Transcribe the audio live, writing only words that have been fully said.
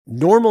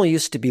Normal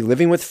used to be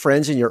living with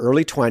friends in your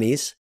early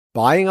 20s,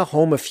 buying a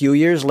home a few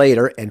years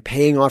later, and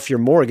paying off your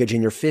mortgage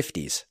in your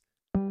 50s.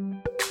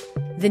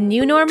 The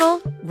new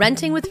normal?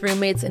 Renting with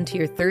roommates into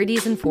your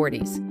 30s and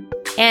 40s.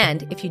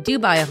 And if you do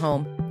buy a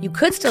home, you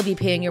could still be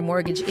paying your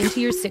mortgage into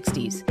your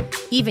 60s,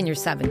 even your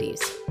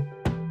 70s.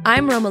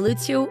 I'm Roma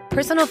Luciw,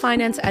 personal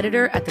finance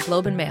editor at the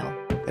Globe and Mail.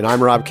 And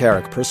I'm Rob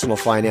Carrick, personal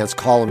finance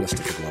columnist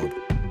at the Globe.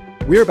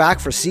 We're back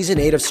for Season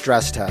 8 of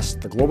Stress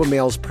Test, the Globe and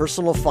Mail's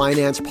personal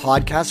finance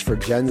podcast for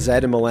Gen Z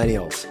and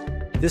millennials.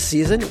 This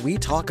season, we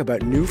talk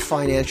about new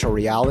financial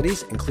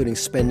realities, including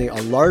spending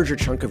a larger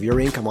chunk of your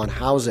income on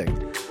housing,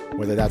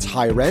 whether that's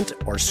high rent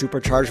or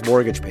supercharged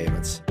mortgage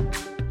payments.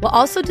 We'll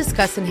also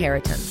discuss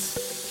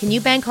inheritance. Can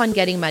you bank on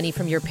getting money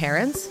from your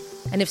parents?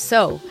 And if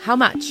so, how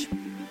much?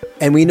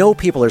 And we know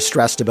people are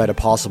stressed about a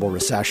possible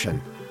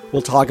recession.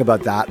 We'll talk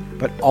about that,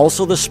 but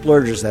also the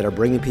splurges that are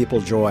bringing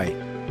people joy.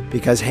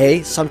 Because,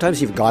 hey,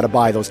 sometimes you've got to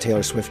buy those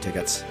Taylor Swift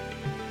tickets.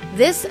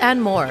 This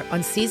and more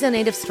on Season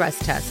 8 of Stress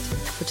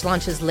Test, which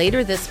launches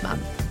later this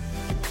month.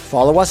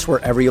 Follow us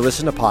wherever you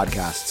listen to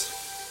podcasts.